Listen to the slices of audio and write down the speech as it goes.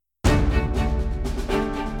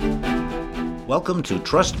Welcome to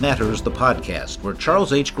Trust Matters, the podcast, where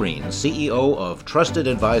Charles H. Green, CEO of Trusted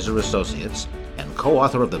Advisor Associates and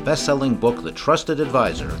co-author of the best-selling book, The Trusted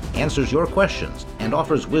Advisor, answers your questions and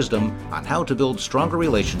offers wisdom on how to build stronger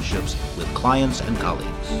relationships with clients and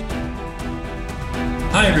colleagues.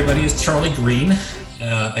 Hi, everybody. It's Charlie Green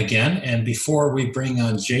again. And before we bring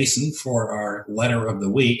on Jason for our letter of the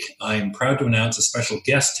week, I'm proud to announce a special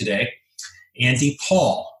guest today, Andy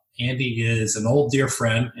Paul. Andy is an old dear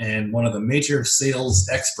friend and one of the major sales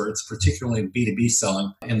experts, particularly in B2B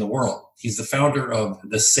selling in the world. He's the founder of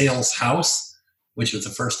The Sales House, which is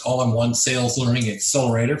the first all-in-one sales learning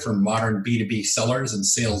accelerator for modern B2B sellers and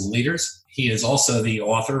sales leaders. He is also the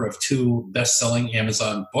author of 2 best-selling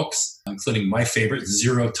Amazon books, including my favorite,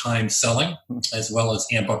 Zero Time Selling, as well as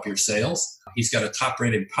Amp Up Your Sales. He's got a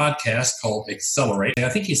top-rated podcast called Accelerate. I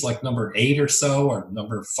think he's like number 8 or so, or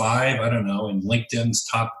number 5, I don't know, in LinkedIn's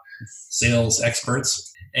top sales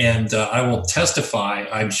experts. And I will testify,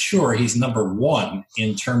 I'm sure he's number 1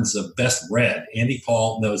 in terms of best read. Andy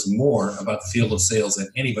Paul knows more about the field of sales than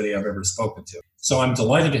anybody I've ever spoken to. So I'm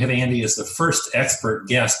delighted to have Andy as the first expert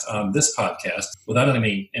guest on this podcast. Without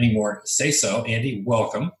any more say-so, Andy,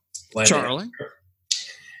 welcome. Glad Charlie.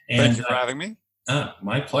 Thank you for having me.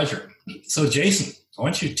 My pleasure. So Jason, why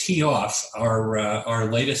don't you tee off our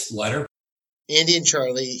latest letter? Andy and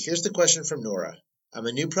Charlie, here's the question from Nora. I'm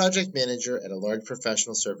a new project manager at a large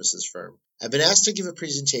professional services firm. I've been asked to give a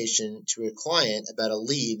presentation to a client about a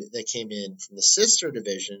lead that came in from the sister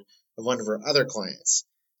division of one of our other clients.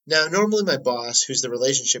 Now, normally my boss, who's the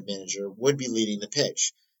relationship manager, would be leading the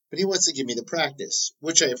pitch, but he wants to give me the practice,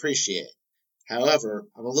 which I appreciate. However,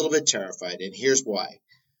 I'm a little bit terrified, and here's why.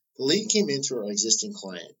 The lead came in through our existing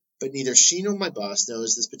client, but neither she nor my boss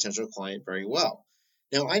knows this potential client very well.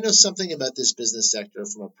 Now, I know something about this business sector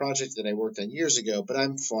from a project that I worked on years ago, but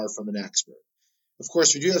I'm far from an expert. Of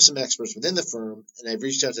course, we do have some experts within the firm, and I've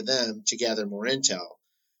reached out to them to gather more intel.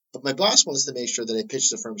 But my boss wants to make sure that I pitch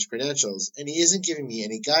the firm's credentials, and he isn't giving me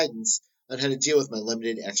any guidance on how to deal with my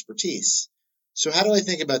limited expertise. So how do I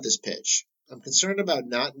think about this pitch? I'm concerned about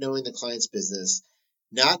not knowing the client's business,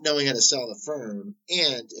 not knowing how to sell the firm,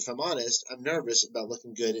 and, if I'm honest, I'm nervous about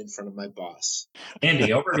looking good in front of my boss.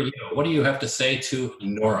 Andy, over to you. What do you have to say to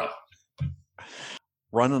Nora?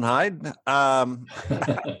 Run and hide?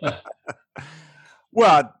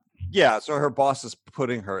 Well, yeah, so her boss is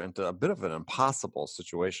putting her into a bit of an impossible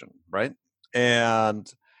situation, right?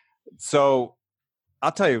 And so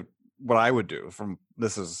I'll tell you what I would do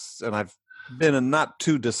and I've been in not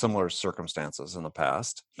too dissimilar circumstances in the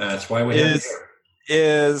past. That's why we have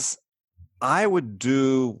is I would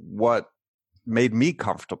do what made me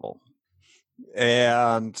comfortable.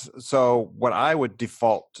 And so what I would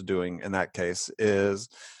default to doing in that case is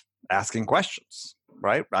asking questions,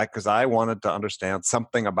 right? Because I wanted to understand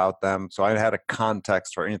something about them. So I had a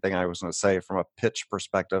context for anything I was going to say from a pitch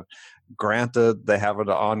perspective. Granted, they have an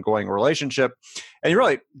ongoing relationship. And you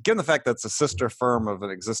really, given the fact that it's a sister firm of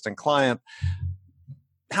an existing client,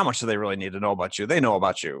 how much do they really need to know about you? They know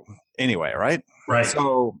about you anyway, right? Right.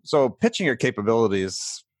 So pitching your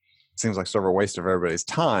capabilities seems like sort of a waste of everybody's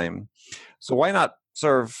time. So why not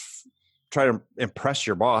try to impress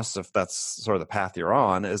your boss, if that's sort of the path you're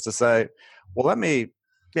on, is to say, well, let me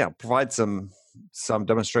provide some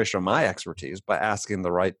demonstration of my expertise by asking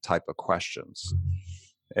the right type of questions.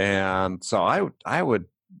 And so I would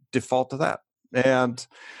default to that. And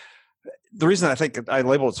the reason I think I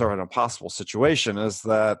label it sort of an impossible situation is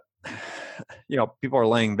that, people are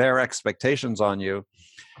laying their expectations on you,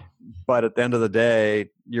 but at the end of the day,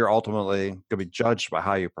 you're ultimately going to be judged by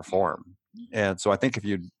how you perform. And so I think if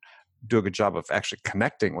you do a good job of actually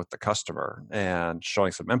connecting with the customer and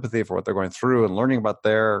showing some empathy for what they're going through and learning about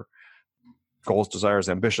their goals, desires,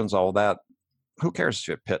 ambitions, all of that, who cares if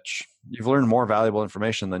you pitch? You've learned more valuable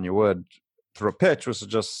information than you would through a pitch, which is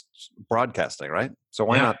just broadcasting, right? So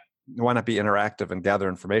why not be interactive and gather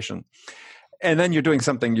information? And then you're doing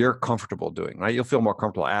something you're comfortable doing, right? You'll feel more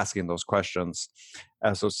comfortable asking those questions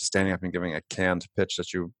as opposed to standing up and giving a canned pitch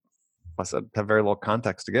that you, I said, have very little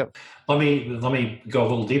context to give. Let me go a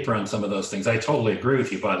little deeper on some of those things. I totally agree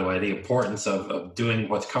with you, by the way, the importance of doing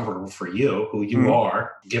what's comfortable for you, who you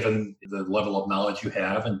are, given the level of knowledge you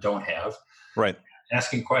have and don't have. Right.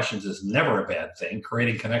 Asking questions is never a bad thing.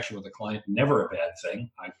 Creating connection with a client, never a bad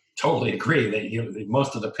thing. I totally agree that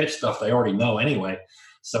most of the pitch stuff they already know anyway,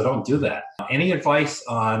 so don't do that. Any advice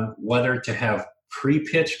on whether to have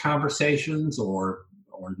pre-pitch conversations or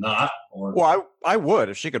not? Well, I would.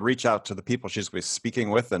 If she could reach out to the people she's going to be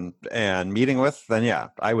speaking with and meeting with, then yeah,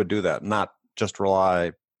 I would do that. Not just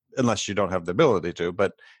rely unless you don't have the ability to.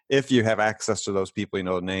 But if you have access to those people, you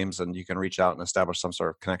know the names, and you can reach out and establish some sort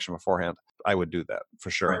of connection beforehand, I would do that for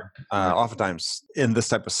sure. Right. Oftentimes in this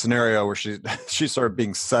type of scenario where she's sort of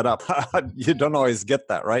being set up, you don't always get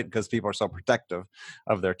that, right? Because people are so protective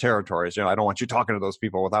of their territories. I don't want you talking to those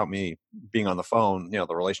people without me being on the phone,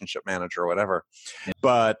 the relationship manager or whatever. Yeah.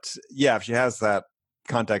 But yeah, if she has that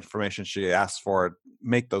contact information, she asks for it,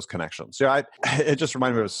 make those connections. It just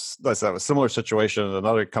reminded me of a similar situation in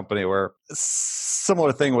another company where a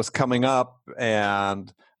similar thing was coming up,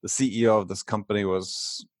 and the CEO of this company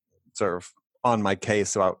was sort of on my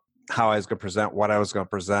case about how I was going to present, what I was going to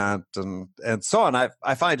present, and so on.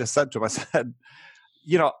 I finally just said to him, I said,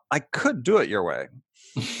 I could do it your way,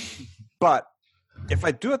 but if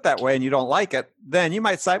I do it that way and you don't like it, then you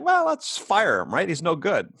might say, well, let's fire him, right? He's no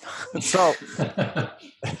good. So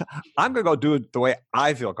I'm going to go do it the way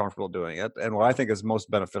I feel comfortable doing it and what I think is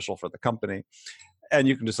most beneficial for the company. And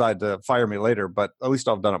you can decide to fire me later, but at least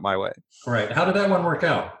I've done it my way. Right. How did that one work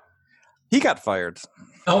out? He got fired.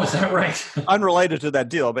 Oh, is that right? Unrelated to that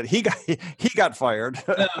deal, but he got fired.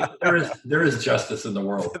 There is justice in the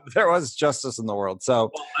world. There was justice in the world. So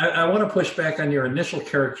I want to push back on your initial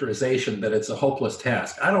characterization that it's a hopeless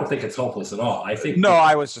task. I don't think it's hopeless at all. I think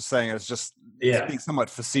I was just saying it's just it's being somewhat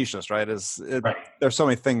facetious, right? Right. There's so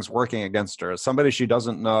many things working against her. Somebody she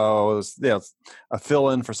doesn't know, a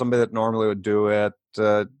fill-in for somebody that normally would do it.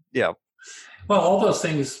 Well, all those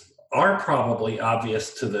things are probably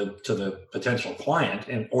obvious to the potential client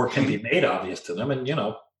or can be made obvious to them. And,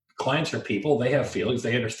 clients are people, they have feelings,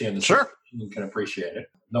 they understand the situation and can appreciate it.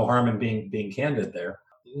 No harm in being candid there.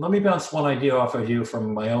 Let me bounce one idea off of you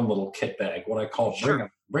from my own little kit bag, what I call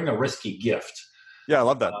bring a risky gift. Yeah, I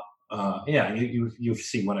love that. You've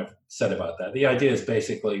seen what I've said about that. The idea is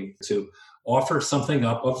basically to offer something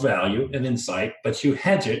up of value and insight, but you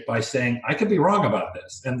hedge it by saying, I could be wrong about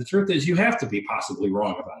this. And the truth is you have to be possibly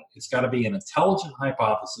wrong about it. It's got to be an intelligent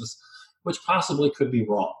hypothesis, which possibly could be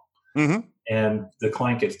wrong. Mm-hmm. And the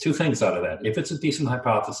client gets two things out of that. If it's a decent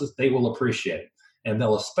hypothesis, they will appreciate it. And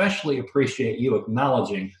they'll especially appreciate you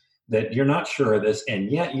acknowledging that you're not sure of this,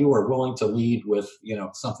 and yet you are willing to lead with,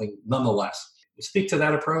 something nonetheless. Speak to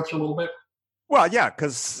that approach a little bit. Well, yeah,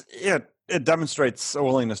 because it demonstrates a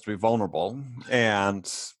willingness to be vulnerable.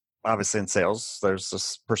 And obviously in sales, there's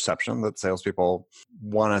this perception that salespeople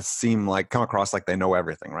want to come across like they know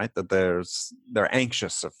everything, right? That they're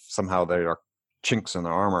anxious if somehow they are chinks in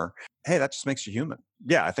their armor. Hey, that just makes you human.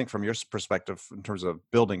 Yeah, I think from your perspective, in terms of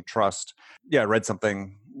building trust, I read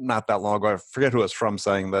something not that long ago, I forget who it was from,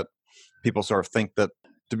 saying that people sort of think that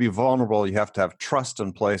to be vulnerable, you have to have trust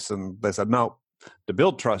in place. And they said, no, to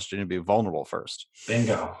build trust, you need to be vulnerable first.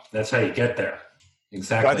 Bingo. That's how you get there.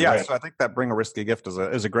 Exactly. But right. So I think that bring a risky gift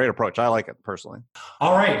is a great approach. I like it personally.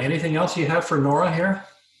 All right. Anything else you have for Nora here?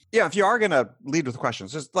 Yeah. If you are going to lead with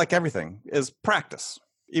questions, just like everything, is practice.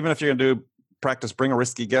 Even if you're going to do practice, bring a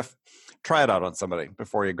risky gift, try it out on somebody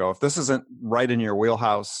before you go. If this isn't right in your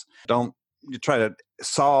wheelhouse, don't you try to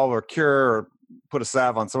solve or cure or put a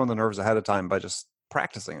salve on some of the nerves ahead of time by just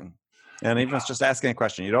practicing. And even if it's just asking a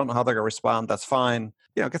question, you don't know how they're going to respond, that's fine.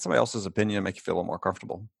 Get somebody else's opinion, make you feel a little more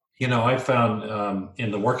comfortable. I found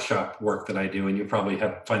in the workshop work that I do, and you probably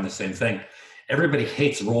find the same thing, everybody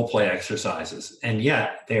hates role play exercises. And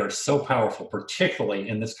yet they are so powerful, particularly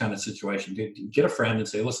in this kind of situation. Get a friend and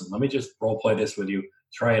say, listen, let me just role play this with you,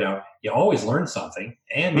 try it out. You always learn something,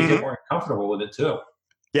 and you get more comfortable with it too.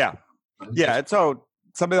 Yeah. Yeah. And so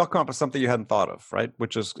somebody will come up with something you hadn't thought of, right?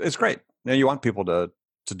 Which is great. You want people to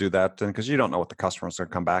do that, and because you don't know what the customer's going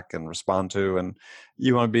to come back and respond to, and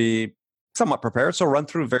you want to be somewhat prepared. So run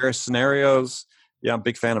through various scenarios. I'm a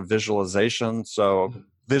big fan of visualization. So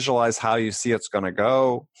visualize how you see it's going to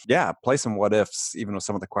go. Yeah, play some what ifs, even with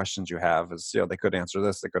some of the questions you have is, they could answer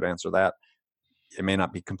this, they could answer that. It may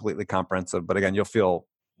not be completely comprehensive, but again, you'll feel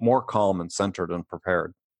more calm and centered and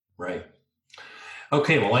prepared. Right.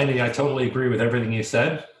 Okay. Well, Andy, I totally agree with everything you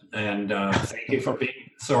said. And thank you for being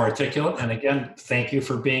so articulate. And again, thank you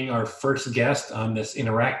for being our first guest on this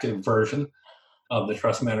interactive version of the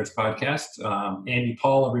Trust Matters podcast. Andy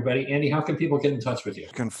Paul, everybody. Andy, how can people get in touch with you?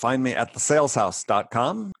 You can find me at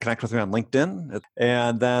thesaleshouse.com. Connect with me on LinkedIn.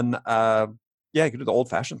 And then, you can do the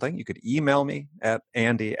old-fashioned thing. You could email me at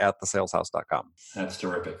andy@thesaleshouse.com. That's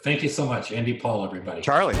terrific. Thank you so much. Andy Paul, everybody.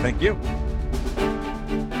 Charlie, thank you.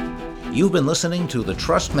 You've been listening to the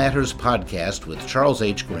Trust Matters podcast with Charles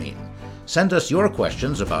H. Green. Send us your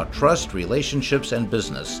questions about trust, relationships, and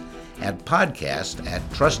business at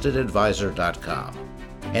podcast@trustedadvisor.com.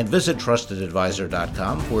 And visit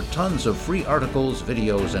trustedadvisor.com for tons of free articles,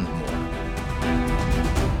 videos, and more.